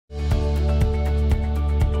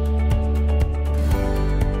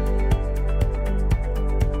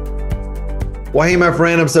Well, hey, my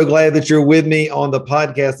friend, I'm so glad that you're with me on the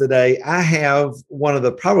podcast today. I have one of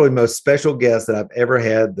the probably most special guests that I've ever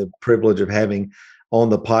had the privilege of having on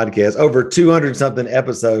the podcast, over 200 something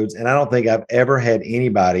episodes. And I don't think I've ever had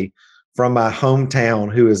anybody from my hometown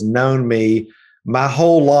who has known me my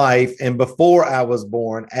whole life. And before I was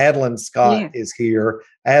born, Adleyn Scott is here.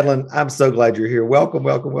 Adleyn, I'm so glad you're here. Welcome,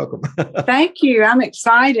 welcome, welcome. Thank you. I'm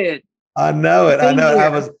excited. I know it. I know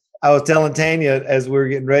it. I was telling Tanya as we were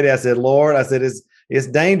getting ready, I said, Lord, I said, it's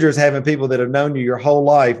dangerous having people that have known you your whole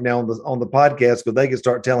life now on the podcast, because they can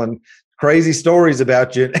start telling crazy stories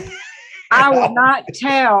about you. I will not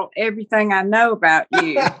tell everything I know about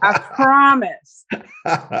you. I promise.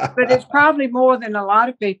 But it's probably more than a lot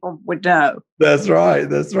of people would know. That's right.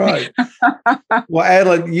 That's right. Well,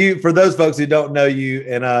 Adleyn, for those folks who don't know you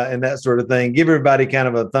and that sort of thing, give everybody kind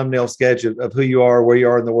of a thumbnail sketch of who you are, where you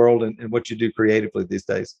are in the world, and what you do creatively these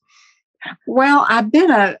days. Well, I've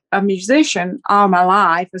been a musician all my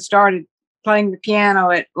life. I started playing the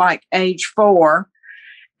piano at like age 4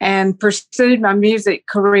 and pursued my music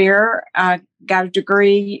career. I got a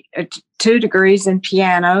degree, 2 degrees in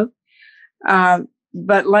piano.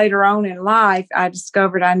 But later on in life, I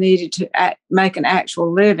discovered I needed to make an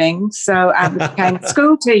actual living. So I became a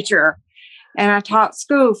school teacher, and I taught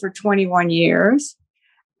school for 21 years.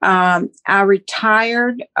 I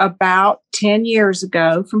retired about 10 years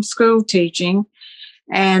ago from school teaching.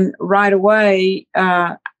 And right away,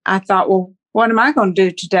 I thought, well, what am I going to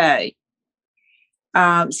do today?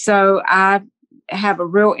 So I have a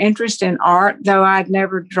real interest in art, though I'd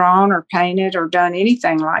never drawn or painted or done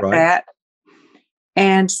anything like that.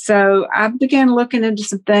 And so I began looking into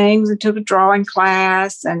some things and took a drawing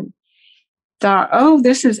class and thought, oh,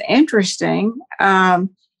 this is interesting. And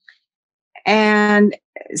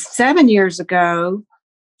 7 years ago,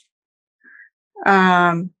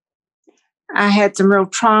 I had some real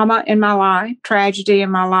trauma in my life, tragedy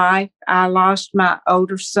in my life. I lost my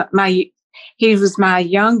older son. He was my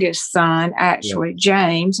youngest son, actually,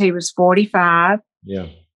 James. He was 45.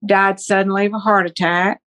 Died suddenly of a heart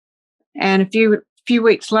attack. And a few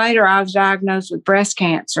weeks later, I was diagnosed with breast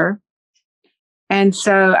cancer. And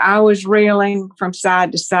so I was reeling from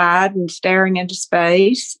side to side and staring into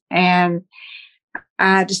space. And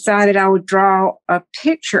I decided I would draw a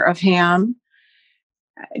picture of him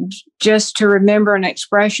just to remember an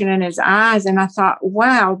expression in his eyes. And I thought,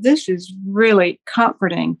 wow, this is really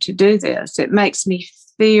comforting to do this. It makes me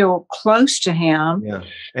feel close to him. Yeah.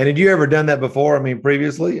 And had you ever done that before? I mean,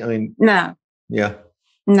 previously? No. Yeah.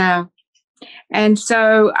 No. And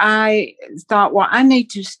so I thought, well, I need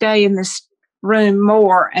to stay in this room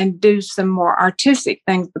more and do some more artistic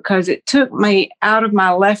things, because it took me out of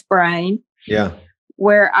my left brain. Yeah.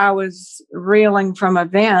 Where I was reeling from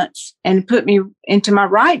events, and put me into my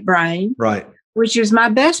right brain. Right. Which is my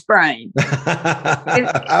best brain.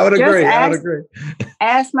 I would agree.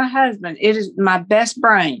 Ask my husband. It is my best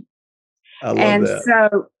brain. I love that.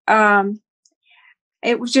 So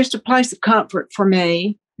it was just a place of comfort for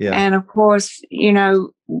me. Yeah. And of course,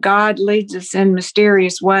 God leads us in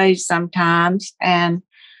mysterious ways sometimes. And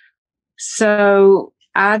so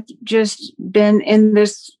I've just been in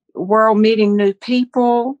this world meeting new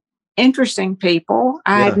people, interesting people.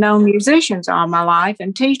 I had known musicians all my life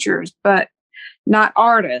and teachers, but not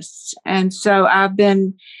artists. And so I've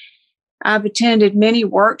attended many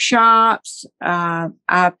workshops.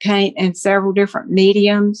 I paint in several different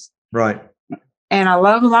mediums. Right. And I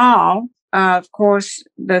love them all. Of course,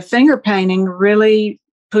 the finger painting really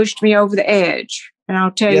pushed me over the edge. And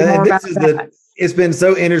I'll tell you more about that. It's been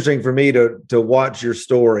so interesting for me to watch your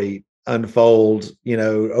story unfold,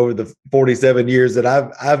 over the 47 years that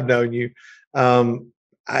I've known you. And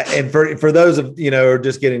for those of, who are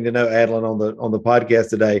just getting to know Adleyn on the podcast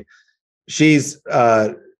today, she's,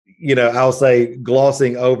 I'll say,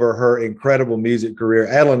 glossing over her incredible music career.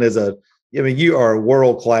 Adleyn you are a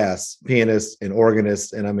world-class pianist and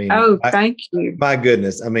organist. And thank you. My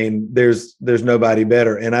goodness. There's nobody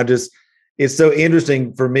better. And it's so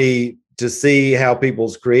interesting for me to see how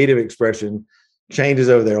people's creative expression changes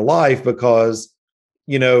over their life, because,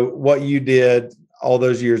 what you did all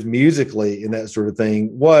those years musically and that sort of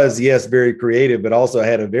thing was, yes, very creative, but also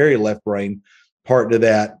had a very left brain part to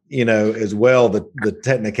that, as well, the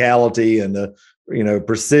technicality and the,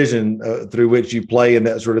 precision through which you play and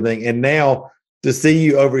that sort of thing. And now to see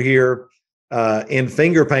you over here in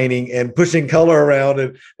finger painting and pushing color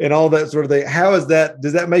around and all that sort of thing. How is that?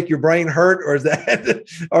 Does that make your brain hurt, or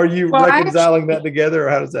are you reconciling that together,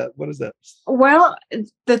 or what is that? Well,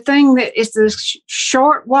 the thing that is the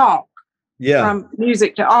short walk from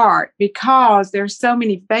music to art, because there's so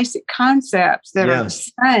many basic concepts that are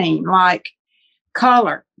the same, like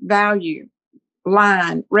color, value,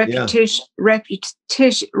 line, Yeah.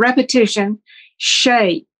 repetition,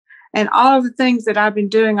 shape, and all of the things that I've been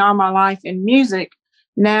doing all my life in music.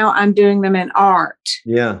 Now I'm doing them in art.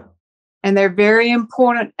 Yeah. And they're very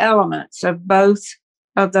important elements of both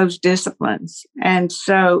of those disciplines. And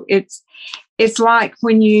so it's like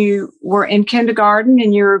when you were in kindergarten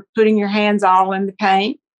and you're putting your hands all in the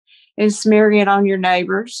paint and smearing it on your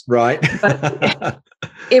neighbors. Right. But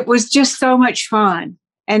it was just so much fun.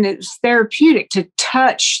 And it's therapeutic to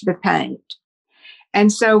touch the paint.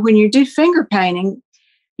 And so when you do finger painting,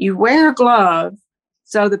 you wear a glove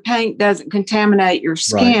so the paint doesn't contaminate your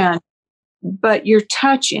skin, right, but you're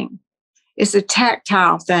touching. It's a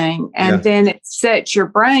tactile thing. And then it sets your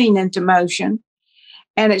brain into motion.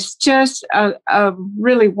 And it's just a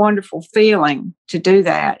really wonderful feeling to do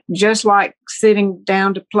that, just like sitting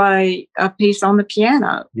down to play a piece on the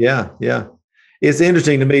piano. Yeah, yeah. It's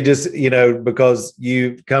interesting to me just, because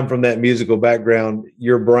you come from that musical background,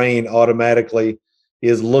 your brain automatically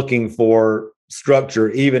is looking for structure,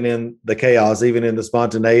 even in the chaos, even in the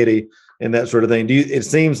spontaneity and that sort of thing. It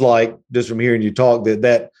seems like, just from hearing you talk,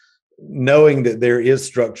 that knowing that there is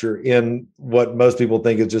structure in what most people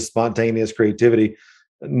think is just spontaneous creativity,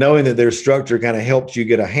 knowing that there's structure kind of helps you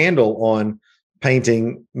get a handle on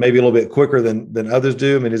painting maybe a little bit quicker than others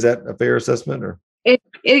do. I mean, is that a fair assessment? Or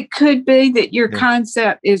it could be that your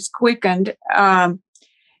concept is quickened,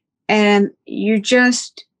 and you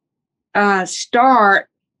just start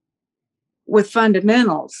with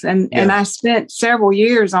fundamentals. And I spent several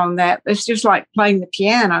years on that. It's just like playing the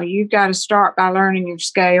piano. You've got to start by learning your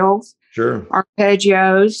scales, sure,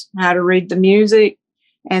 arpeggios, how to read the music,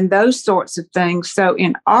 and those sorts of things. So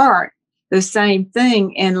in art, the same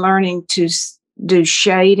thing in learning to do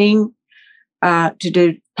shading, to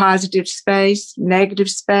do positive space, negative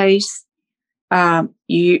space, how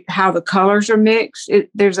the colors are mixed.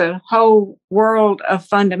 There's a whole world of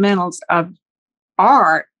fundamentals of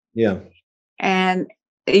art. Yeah. And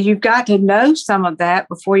you've got to know some of that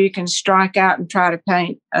before you can strike out and try to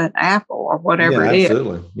paint an apple or whatever it is.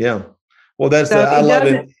 Absolutely. Yeah. Well, that's I love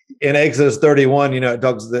it. In Exodus 31,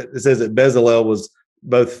 it says that Bezalel was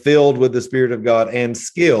both filled with the Spirit of God and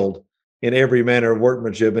skilled in every manner of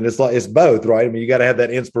workmanship. And it's both, right? I mean, you got to have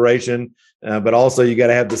that inspiration, but also you got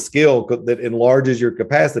to have the skill that enlarges your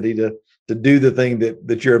capacity to do the thing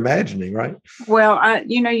that you're imagining, right? Well,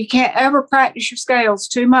 you can't ever practice your scales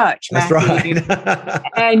too much, Matthew. That's right.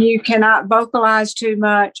 And you cannot vocalize too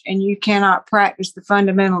much, and you cannot practice the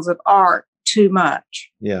fundamentals of art too much.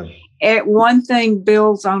 Yeah. One thing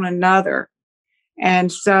builds on another. And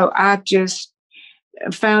so I've just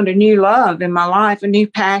found a new love in my life, a new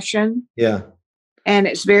passion. Yeah. And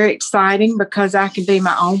it's very exciting because I can be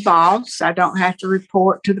my own boss. I don't have to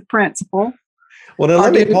report to the principal. Well, now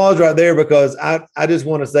let me pause right there, because I just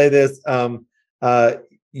want to say this.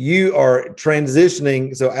 You are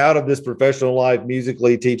transitioning out of this professional life,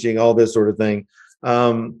 musically, teaching, all this sort of thing.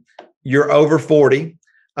 You're over 40.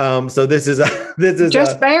 So this is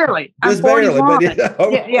just barely. I'm 41.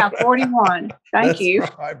 Barely, 41. Thank you.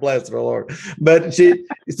 Right, bless the Lord. But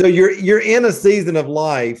so you're in a season of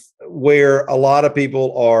life where a lot of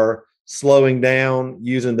people are slowing down,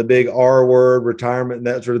 using the big R word, retirement, and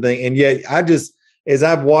that sort of thing. And yet, as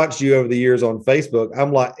I've watched you over the years on Facebook,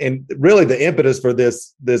 I'm like, and really the impetus for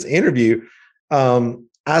this interview,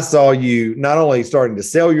 I saw you not only starting to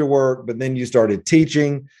sell your work, but then you started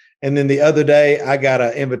teaching. And then the other day, I got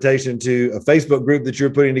an invitation to a Facebook group that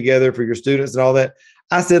you're putting together for your students and all that.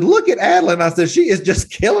 I said, look at Adleyn. I said, she is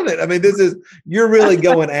just killing it. I mean, you're really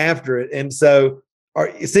going after it. And so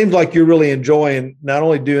it seems like you're really enjoying not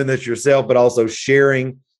only doing this yourself, but also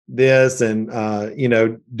sharing this and,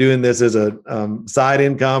 doing this as a side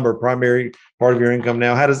income or primary part of your income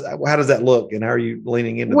now. How does that look, and how are you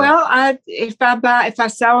leaning into that? Well, if I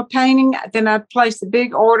sell a painting, then I place a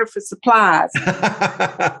big order for supplies.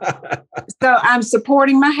 So I'm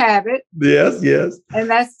supporting my habit. Yes. And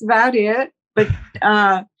that's about it. But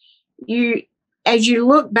as you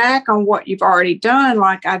look back on what you've already done,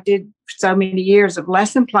 like I did so many years of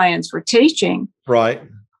lesson plans for teaching. Right.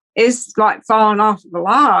 It's like falling off of a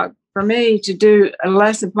log for me to do a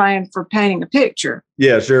lesson plan for painting a picture.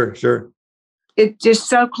 Yeah, sure. It's just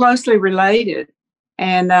so closely related.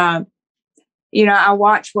 And, I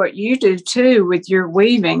watch what you do too with your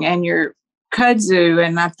weaving and your kudzu.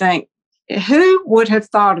 And I think, who would have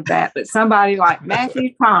thought of that? But somebody like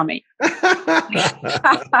Matthew Tommy.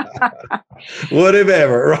 Would have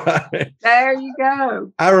ever, right? There you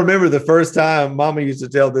go. I remember the first time Mama used to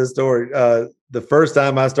tell this story. The first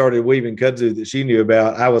time I started weaving kudzu that she knew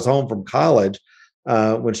about, I was home from college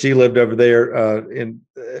when she lived over there in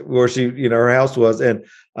where she, her house was, and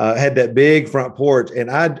had that big front porch. And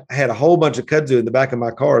I had a whole bunch of kudzu in the back of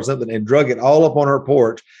my car or something and drug it all up on her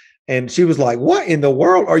porch. And she was like, "What in the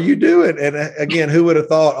world are you doing?" And again, who would have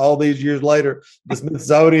thought all these years later, the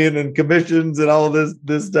Smithsonian and commissions and all this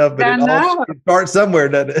stuff, but it starts somewhere,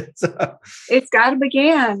 doesn't it? So, it's got to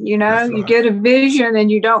begin, you get a vision and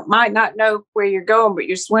you might not know where you're going, but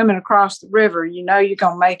you're swimming across the river. You're going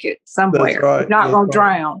to make it somewhere. That's right. You're not going to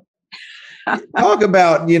drown. Talk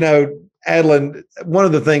about, Adleyn, one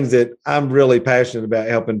of the things that I'm really passionate about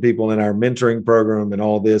helping people in our mentoring program and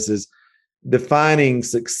all this is defining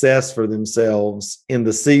success for themselves in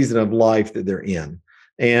the season of life that they're in.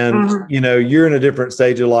 And, you're in a different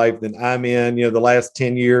stage of life than I'm in. The last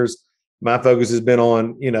 10 years, my focus has been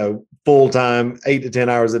on, full-time, 8 to 10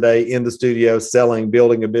 hours a day in the studio, selling,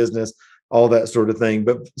 building a business, all that sort of thing.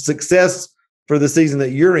 But success for the season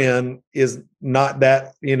that you're in is not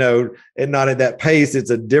that, and not at that pace. It's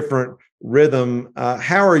a different rhythm.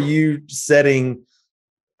 How are you setting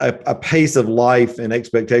a pace of life and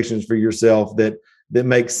expectations for yourself that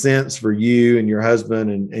makes sense for you and your husband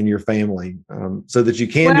and your family, so that you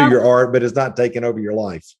can do your art, but it's not taking over your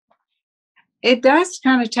life? It does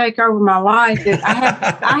kind of take over my life.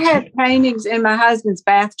 I have paintings in my husband's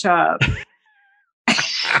bathtub.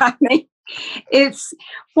 I mean, it's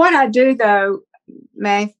what I do though,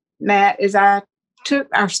 Matt, is I took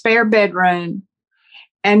our spare bedroom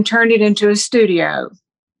and turned it into a studio.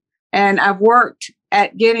 And I've worked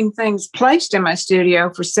at getting things placed in my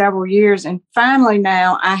studio for several years. And finally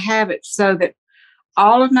now I have it so that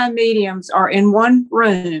all of my mediums are in one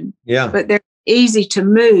room, but they're easy to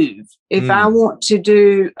move. If I want to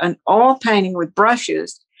do an oil painting with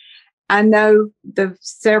brushes, I know the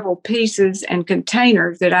several pieces and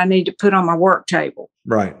containers that I need to put on my work table.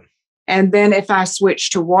 Right. And then if I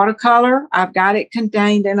switch to watercolor, I've got it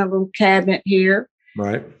contained in a little cabinet here.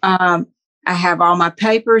 Right. I have all my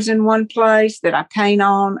papers in one place that I paint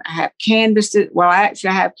on. I have canvases. Well, I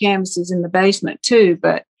actually have canvases in the basement too,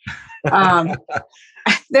 but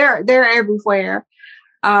they're everywhere.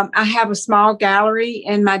 I have a small gallery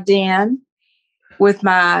in my den with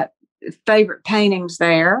my favorite paintings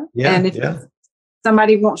there. Yeah, and if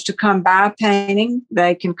somebody wants to come buy a painting,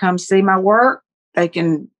 they can come see my work. They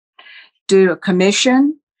can do a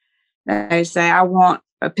commission. They say, I want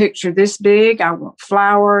a picture this big. I want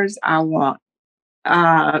flowers. I want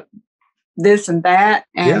this and that.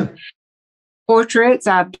 And portraits.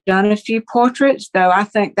 I've done a few portraits, though I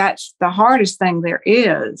think that's the hardest thing there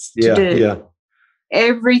is to do. Yeah.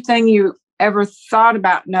 Everything you ever thought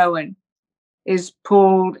about knowing is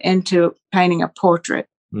pulled into painting a portrait.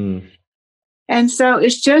 And so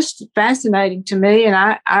it's just fascinating to me. And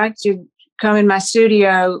I could come in my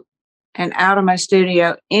studio and out of my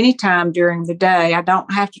studio anytime during the day. I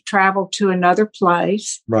don't have to travel to another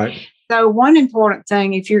place. Right. So one important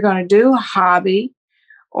thing, if you're going to do a hobby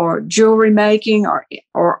or jewelry making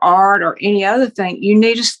or art or any other thing, you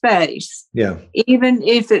need a space. Yeah. Even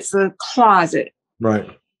if it's a closet. Right.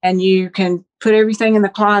 And you can put everything in the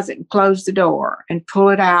closet and close the door and pull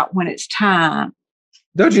it out when it's time.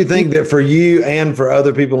 Don't you think that for you and for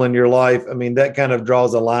other people in your life, I mean, that kind of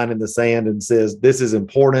draws a line in the sand and says, this is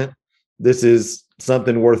important. This is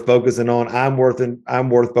something worth focusing on. I'm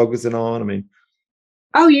worth focusing on. I mean.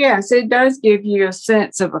 Oh, yes, it does give you a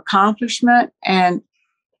sense of accomplishment. And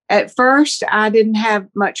at first, I didn't have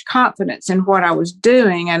much confidence in what I was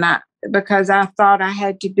doing. And because I thought I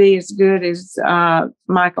had to be as good as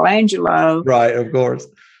Michelangelo. Right, of course.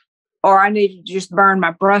 Or I needed to just burn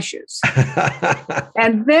my brushes.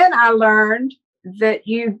 And then I learned that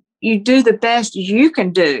you do the best you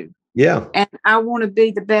can do. Yeah. And I want to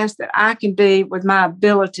be the best that I can be with my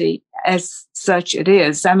ability as such it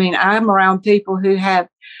is. I mean, I'm around people who have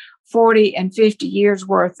 40 and 50 years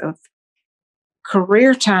worth of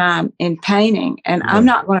career time in painting, and I'm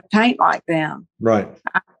not going to paint like them. Right.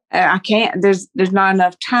 I can't. There's not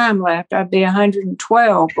enough time left. I'd be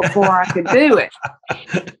 112 before I could do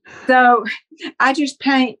it. So I just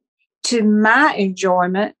paint to my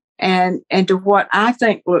enjoyment and to what I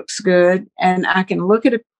think looks good. And I can look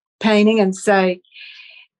at a painting and say,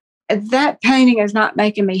 that painting is not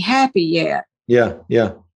making me happy yet. Yeah,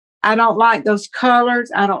 yeah. I don't like those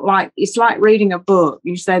colors. It's like reading a book.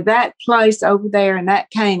 You say that place over there in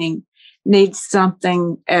that painting needs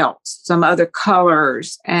something else, some other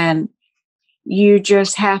colors. And you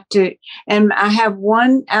just have to, and I have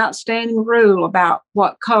one outstanding rule about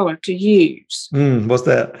what color to use. What's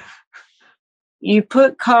that? You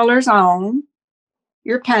put colors on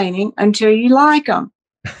your painting until you like them.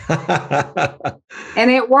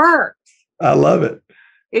 And it works. I love it.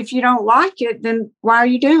 If you don't like it, then why are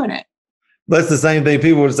you doing it? That's the same thing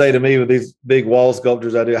people would say to me with these big wall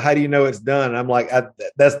sculptures I do. How do you know it's done? And I'm like,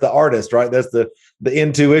 that's the artist, right? That's the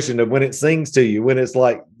intuition of when it sings to you, when it's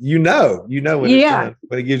like, when it's done,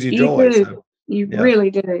 when it gives you joy. Do. So, you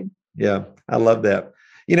really do. Yeah, I love that.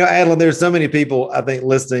 Adleyn, there's so many people, I think,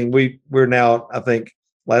 listening. We're now, I think,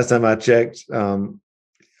 last time I checked,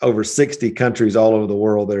 over 60 countries all over the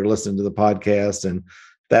world that are listening to the podcast, and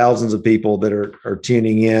thousands of people that are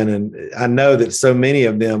tuning in. And I know that so many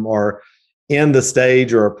of them are in the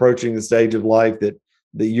stage or approaching the stage of life that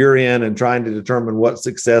you're in, and trying to determine what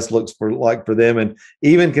success looks like for them. And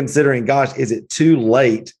even considering, gosh, is it too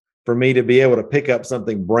late for me to be able to pick up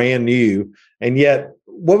something brand new? And yet,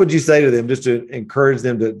 what would you say to them just to encourage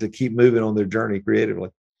them to keep moving on their journey creatively?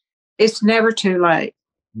 It's never too late.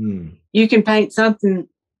 You can paint something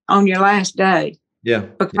on your last day. Yeah.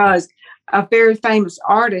 Because a very famous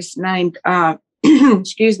artist named,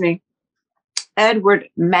 excuse me, Edward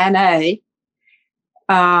Manet,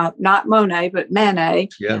 not Monet, but Manet,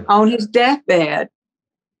 on his deathbed,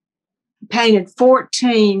 painted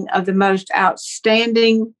 14 of the most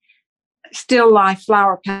outstanding still life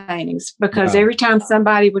flower paintings, because every time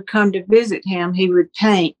somebody would come to visit him, he would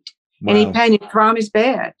paint. And he painted from his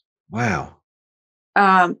bed. Wow.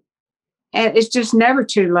 And it's just never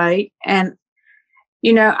too late. And,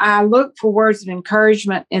 I look for words of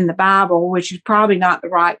encouragement in the Bible, which is probably not the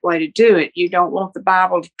right way to do it. You don't want the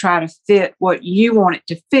Bible to try to fit what you want it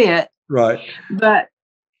to fit. Right. But,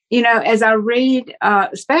 as I read,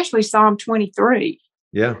 especially Psalm 23,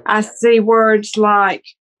 I see words like,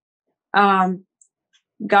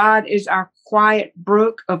 God is our quiet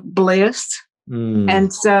brook of bliss.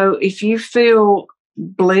 And so if you feel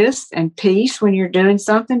bliss and peace when you're doing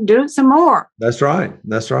something, do it some more. That's right.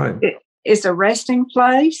 It's a resting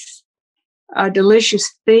place, a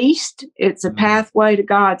delicious feast. It's a pathway to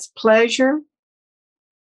God's pleasure.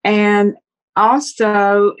 And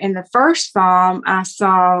also in the first Psalm, I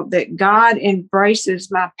saw that God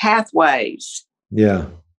embraces my pathways. Yeah.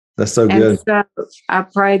 That's so good. And so I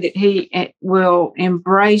pray that he will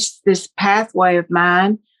embrace this pathway of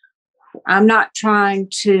mine. I'm not trying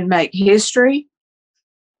to make history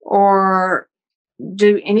or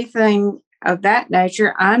do anything of that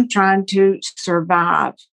nature. I'm trying to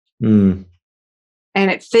survive. And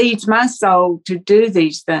it feeds my soul to do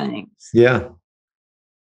these things. Yeah.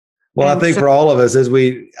 Well, I think for all of us,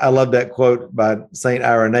 I love that quote by St.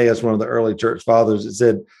 Irenaeus, one of the early church fathers. It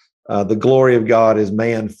said, the glory of God is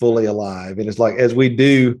man fully alive. And it's like, as we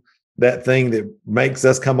do that thing that makes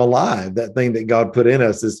us come alive, that thing that God put in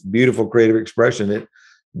us, this beautiful creative expression, it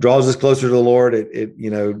draws us closer to the Lord.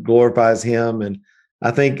 It glorifies him. And I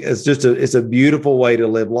think it's a beautiful way to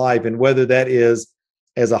live life. And whether that is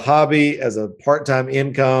as a hobby, as a part-time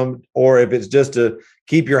income, or if it's just to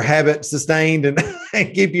keep your habit sustained and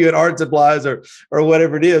keep you at art supplies or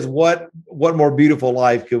whatever it is, what more beautiful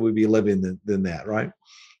life could we be living than that, right?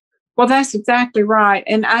 Well, that's exactly right.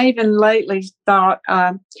 And I even lately thought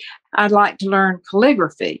I'd like to learn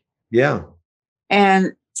calligraphy. Yeah.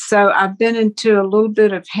 And so I've been into a little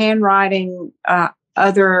bit of handwriting,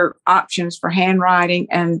 other options for handwriting.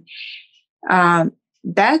 And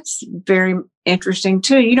that's very interesting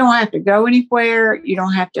too. You don't have to go anywhere. You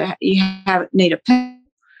need a pen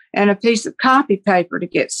and a piece of copy paper to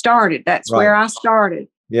get started. That's where I started.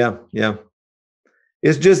 Yeah. Yeah.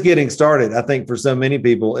 It's just getting started. I think for so many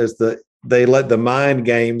people, they let the mind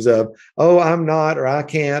games of, oh, I'm not, or I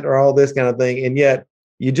can't, or all this kind of thing. And yet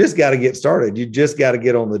you just got to get started. You just got to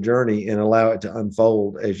get on the journey and allow it to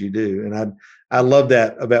unfold as you do. And I love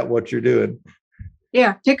that about what you're doing.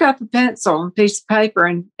 Yeah. Pick up a pencil and a piece of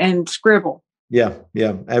paper and scribble. Yeah.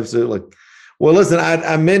 Yeah, absolutely. Well, listen,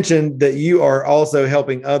 I mentioned that you are also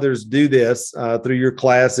helping others do this through your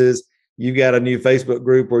classes. You've got a new Facebook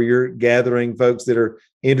group where you're gathering folks that are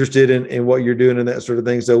interested in what you're doing and that sort of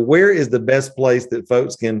thing. So where is the best place that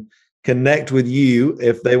folks can connect with you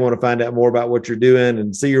if they want to find out more about what you're doing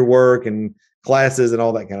and see your work and classes and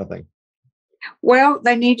all that kind of thing? Well,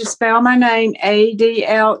 they need to spell my name,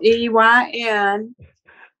 Adleyn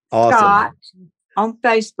Scott, on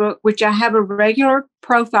Facebook, which I have a regular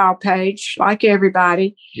profile page like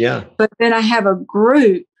everybody. Yeah. But then I have a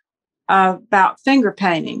group about finger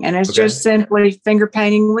painting, and it's just simply finger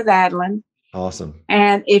painting with Adleyn. Awesome.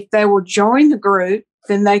 And if they will join the group,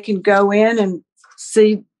 then they can go in and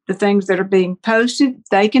see the things that are being posted.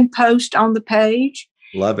 They can post on the page.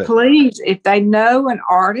 Love it. Please, if they know an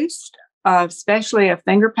artist, especially a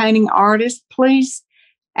finger painting artist, please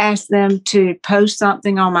ask them to post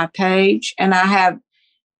something on my page. And I have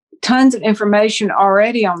tons of information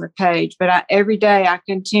already on the page, but every day I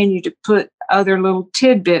continue to put other little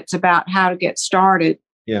tidbits about how to get started.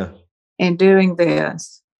 Yeah. in doing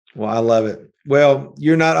this. Well, I love it. Well,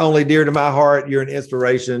 you're not only dear to my heart, you're an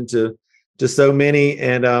inspiration to so many.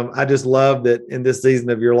 And I just love that in this season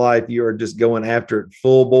of your life, you are just going after it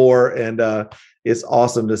full bore. And it's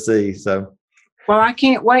awesome to see. So, well, I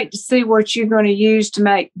can't wait to see what you're going to use to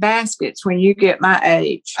make baskets when you get my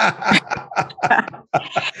age.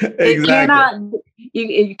 Exactly.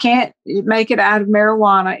 You can't make it out of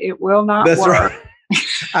marijuana. It will not That's work. Right.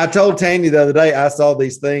 I told Tanya the other day, I saw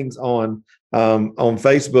these things on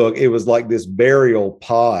Facebook. It was like this burial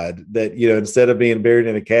pod that, instead of being buried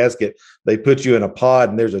in a casket, they put you in a pod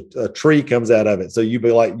and there's a tree comes out of it. So you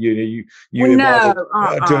be like, to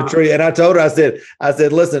a tree. And I told her, I said,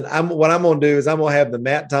 listen, what I'm going to do is I'm going to have the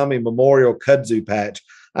Matt Tommy Memorial Kudzu patch.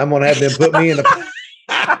 I'm going to have them put me in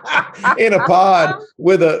a pod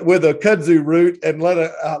with a kudzu root and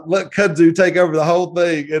let kudzu take over the whole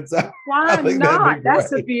thing. And so why not?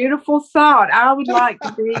 That's a beautiful thought. I would like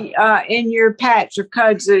to be in your patch of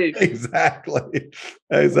kudzu. Exactly.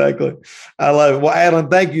 I love it. Well,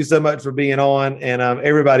 Adleyn, thank you so much for being on. And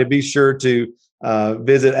everybody, be sure to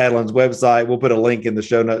visit Adleyn's website. We'll put a link in the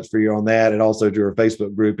show notes for you on that, and also to her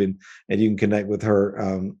Facebook group, and you can connect with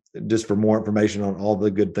her just for more information on all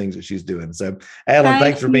the good things that she's doing. So, Adleyn,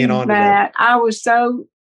 thanks for being on Matt. Today. I was so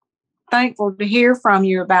thankful to hear from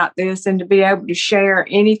you about this and to be able to share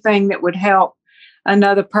anything that would help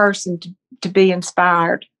another person to be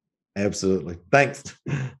inspired. Absolutely. Thanks.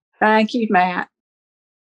 Thank you, Matt.